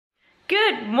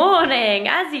Good morning.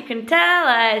 As you can tell,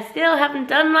 I still haven't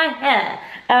done my hair.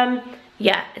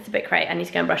 Yeah, it's a bit cray. I need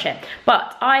to go and brush it.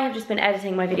 But I have just been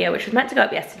editing my video, which was meant to go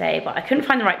up yesterday, but I couldn't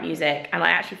find the right music, and I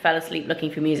actually fell asleep looking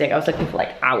for music. I was looking for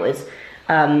like hours.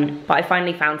 But I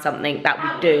finally found something that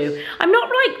would do. I'm not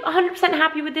like 100%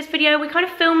 happy with this video. We kind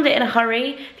of filmed it in a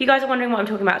hurry. If you guys are wondering what I'm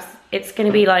talking about, it's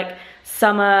gonna be like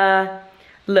summer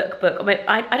lookbook.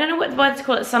 I don't know what to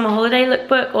call it, summer holiday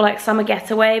lookbook or like summer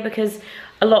getaway, because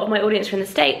a lot of my audience are in the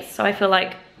States, so I feel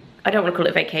like I don't want to call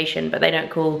it vacation, but they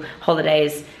don't call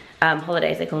holidays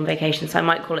holidays, they call them vacations, so I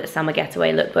might call it summer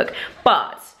getaway lookbook.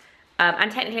 But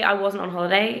and technically I wasn't on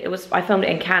holiday, I filmed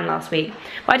it in Cannes last week,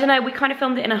 but I don't know, we kind of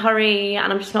filmed it in a hurry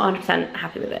and I'm just not 100%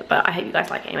 happy with it, but I hope you guys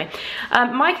like it anyway.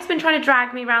 Mike has been trying to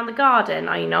drag me around the garden,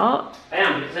 are you not? I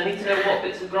am, because I need to know what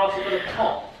bits of grass are going to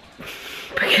top.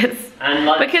 Because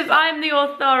I'm the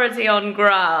authority on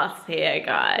grass here,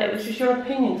 guys. Yeah, this is your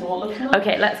opinion to what looks nice.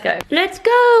 Okay, let's go. Let's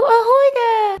go, ahoy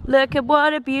there! Look at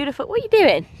what a beautiful, what are you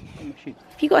doing?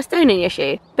 Have you got a stone in your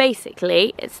shoe?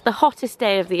 Basically, it's the hottest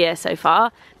day of the year so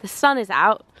far. The sun is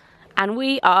out and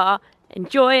we are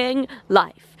enjoying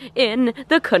life in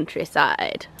the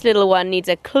countryside. This little one needs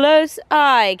a close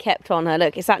eye kept on her.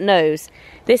 Look, it's that nose.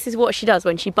 This is what she does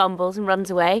when she bumbles and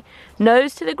runs away.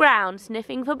 Nose to the ground,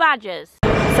 sniffing for badgers.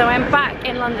 So I'm back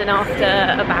in London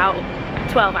after about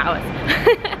 12 hours.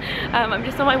 I'm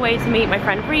just on my way to meet my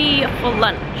friend Ree for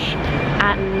lunch,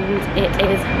 and it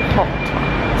is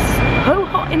hot. So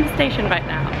hot in the station right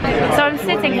now. So I'm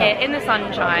sitting here in the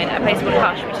sunshine at a place called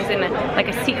Hush, which is in like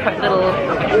a secret little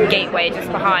gateway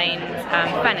just behind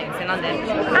Phoenix in London.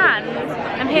 And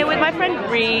I'm here with my friend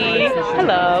Ree.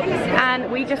 Hello.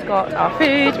 And we just got our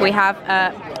food. We have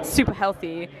a super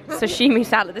healthy sashimi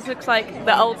salad. This looks like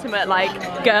the ultimate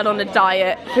like girl on a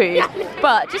diet food.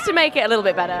 But just to make it a little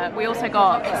bit better, we also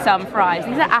got some fries.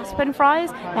 These are Aspen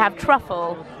fries. They have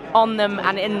truffle on them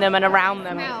and in them and around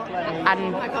them, and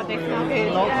oh my God, they smell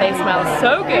good. They smell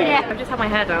so good. Yeah. I've just had my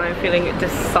hair done. I'm feeling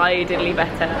decidedly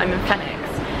better. I'm in Phoenix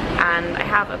and I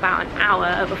have about an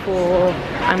hour before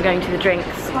I'm going to the drinks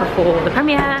before the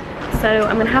premiere, so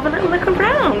I'm gonna have a little look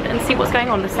around and see what's going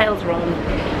on. The sales are on,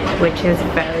 which is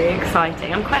very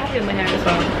exciting. I'm quite happy with my hair as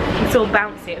well. It's all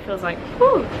bouncy, it feels like,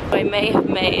 whew. I may have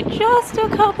made just a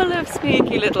couple of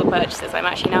sneaky little purchases. I'm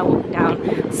actually now walking down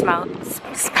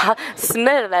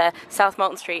South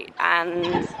Moulton Street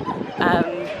and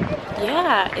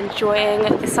yeah, enjoying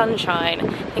the sunshine.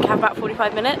 I think I have about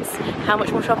 45 minutes. How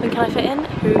much more shopping can I fit in?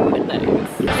 Who knows?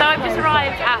 So I've just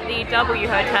arrived at the W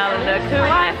Hotel and look who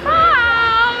I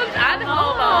found! And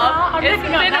hold on, it's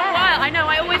been a while. I know,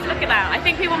 I always look at that. I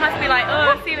think people must be like,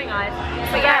 oh, ceiling eyes.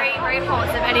 But very, very hot,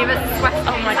 so many of us are sweating.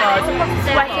 Oh my God,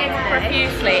 sweating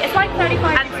profusely. It's like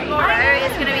 35 and tomorrow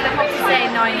is going to be the hottest day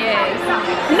in 9 years.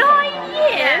 9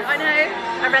 years? Yeah, I know.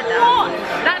 I read that. What?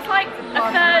 That's like a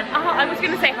third. I was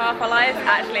going to say half our lives.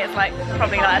 Actually, it's like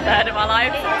probably like a third of our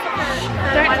lives.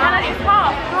 Don't tell us it's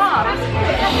half.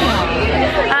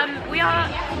 We are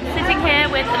sitting here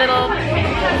with a little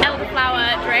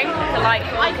elderflower drink.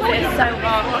 Delightful. It's so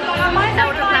hot.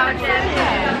 Elderflower gin.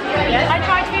 I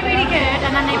tried to be really good,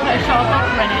 and then they put a shot of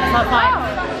vodka in it. So I was like,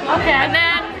 okay. And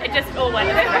then it just all went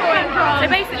wrong. So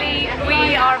basically,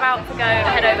 we are about to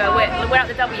head over. We're at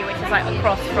the W, which is like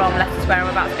across from Leicester Square,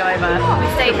 and we're about to go over. We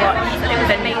stayed to watch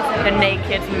the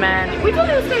naked men. We thought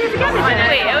we would stay here together,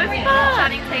 didn't we? It was fun.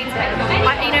 Channing Tatum.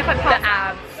 You know, if I pass the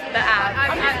abs.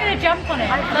 I'm just gonna jump on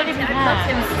it. I love him. If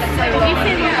you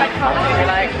see him like close, you're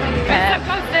like, so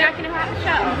close, do you reckon he'll have a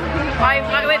show?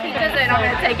 If he doesn't, I'm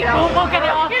gonna take it off. We'll get it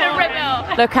off. Gonna rip it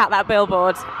off. Look at that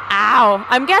billboard. Ow.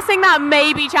 I'm guessing that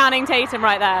may be Channing Tatum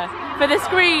right there for the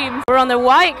scream. We're on the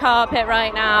white carpet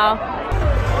right now.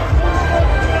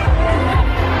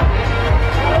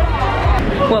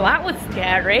 Well, that was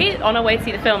scary. On our way to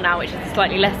see the film now, which is a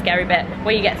slightly less scary bit,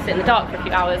 where you get to sit in the dark for a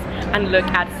few hours and look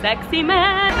at sexy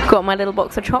men. Got my little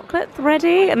box of chocolates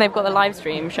ready, and they've got the live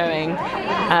stream showing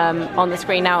on the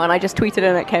screen now, and I just tweeted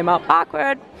and it came up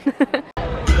backward. This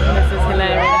is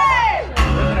hilarious.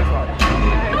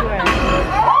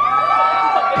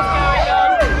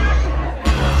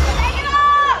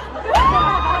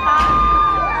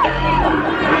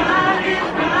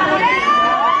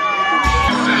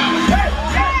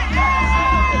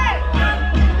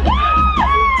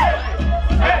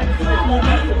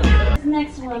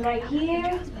 Right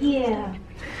here, yeah.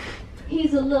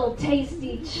 He's a little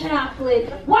tasty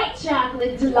chocolate, white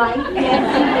chocolate delight.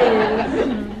 Yes, he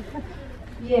is.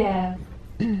 Yeah.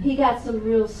 He got some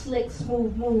real slick,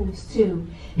 smooth moves too.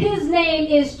 His name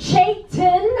is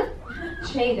Chatham.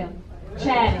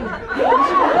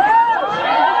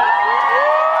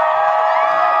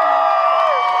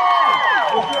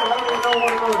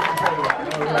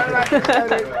 Y'all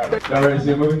ready to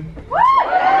see a movie?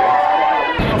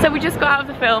 So we just got out of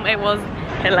the film. It was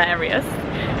hilarious.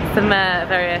 Some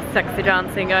very sexy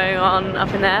dancing going on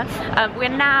up in there. We're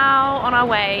now on our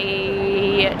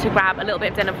way to grab a little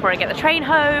bit of dinner before I get the train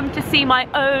home to see my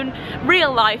own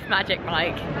real life Magic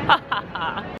Mike.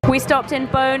 We stopped in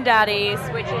Bone Daddy's,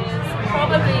 which is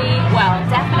probably, well,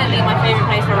 definitely my favourite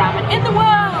place for ramen in the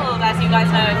world, as you guys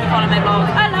know if you follow my vlogs.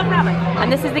 I love ramen. And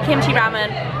this is the kimchi ramen,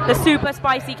 the super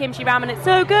spicy kimchi ramen. It's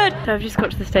so good. So I've just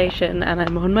got to the station and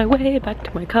I'm on my way back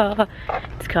to my car.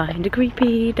 It's kind of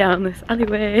creepy down this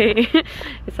alleyway.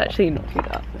 It's actually not too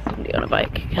dark. There's somebody on a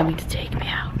bike coming to take me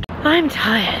out. I'm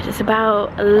tired. It's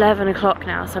about 11 o'clock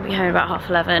now, so I'll be home about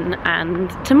 11:30,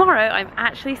 and tomorrow I'm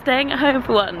actually staying at home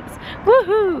for once.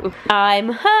 Woohoo! I'm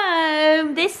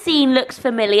home. This scene looks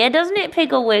familiar, doesn't it,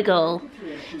 Piggle Wiggle?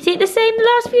 Is it the same the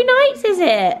last few nights, is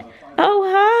it? Oh,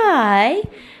 hi.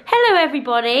 Hello,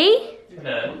 everybody.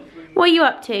 Hello. What are you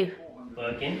up to?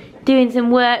 Working. Doing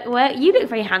some work. You look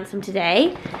very handsome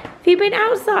today. Have you been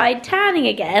outside tanning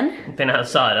again? Been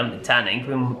outside, I haven't been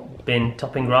tanning. Been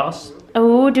topping grass.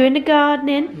 Oh, doing the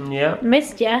gardening. Yeah.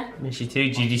 Missed ya. Miss you too.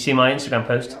 Did you see my Instagram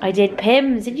post? I did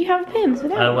Pims. Did you have Pims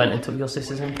without I me? went and took your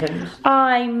sisters in Pims.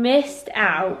 I missed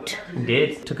out. You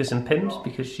did. Took her some Pims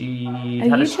because she Oh,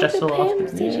 had you a took stressful the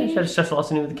Pims, did you? She had a stressful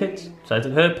afternoon with the kids. So I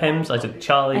took her Pims, I took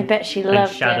Charlie. I bet she and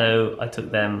loved Shadow. I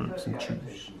took them some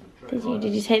chews. Did you?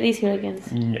 Did you take these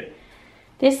hooligans? No.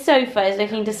 This sofa is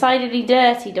looking decidedly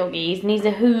dirty, doggies. Needs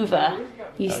a hoover.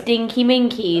 You stinky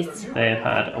minkies. They have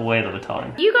had a whale of a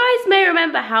time. You guys may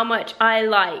remember how much I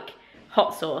like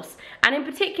hot sauce. And in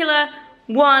particular,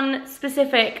 one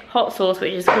specific hot sauce,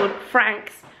 which is called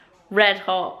Frank's Red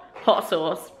Hot Hot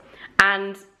Sauce.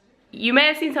 And you may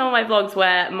have seen some of my vlogs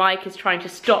where Mike is trying to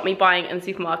stop me buying it in the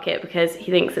supermarket because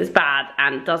he thinks it's bad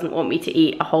and doesn't want me to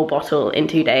eat a whole bottle in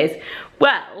 2 days.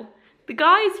 Well, the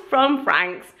guys from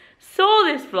Frank's saw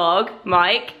this vlog,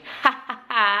 Mike,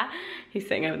 he's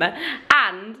sitting over there,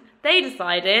 and they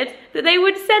decided that they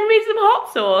would send me some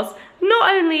hot sauce.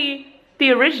 Not only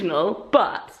the original,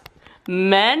 but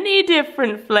many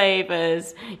different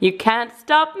flavors. You can't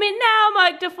stop me now,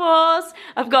 Mike DeForce.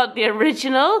 I've got the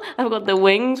original, I've got the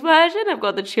wings version, I've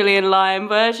got the chili and lime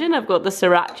version, I've got the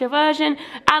sriracha version,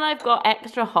 and I've got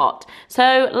extra hot.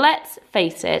 So let's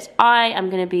face it, I am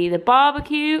gonna be the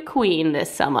barbecue queen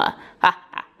this summer.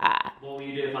 What will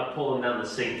you do if I pull them down the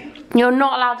sink? You're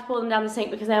not allowed to pull them down the sink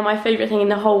because they're my favourite thing in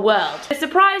the whole world.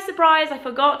 Surprise, surprise, I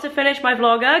forgot to finish my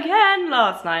vlog again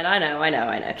last night. I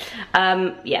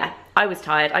know. Yeah, I was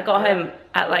tired. I got home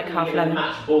at like half 11.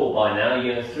 Match ball by now.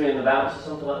 You're 3 in the bounce or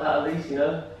something like that at least, you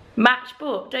know? Match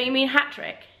ball? Don't you mean hat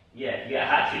trick? Yeah, if you get a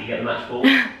hat trick, you get the match ball.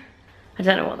 I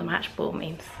don't know what the match ball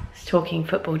means. It's talking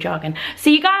football jargon.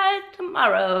 See you guys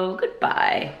tomorrow.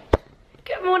 Goodbye.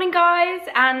 Good morning, guys,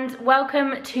 and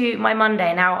welcome to my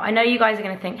Monday. Now, I know you guys are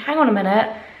going to think, hang on a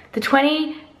minute, the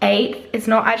 28th, it's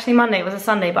not actually Monday, it was a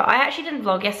Sunday, but I actually didn't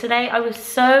vlog yesterday. I was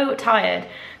so tired.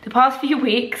 The past few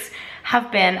weeks have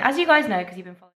been, as you guys know, because you've been following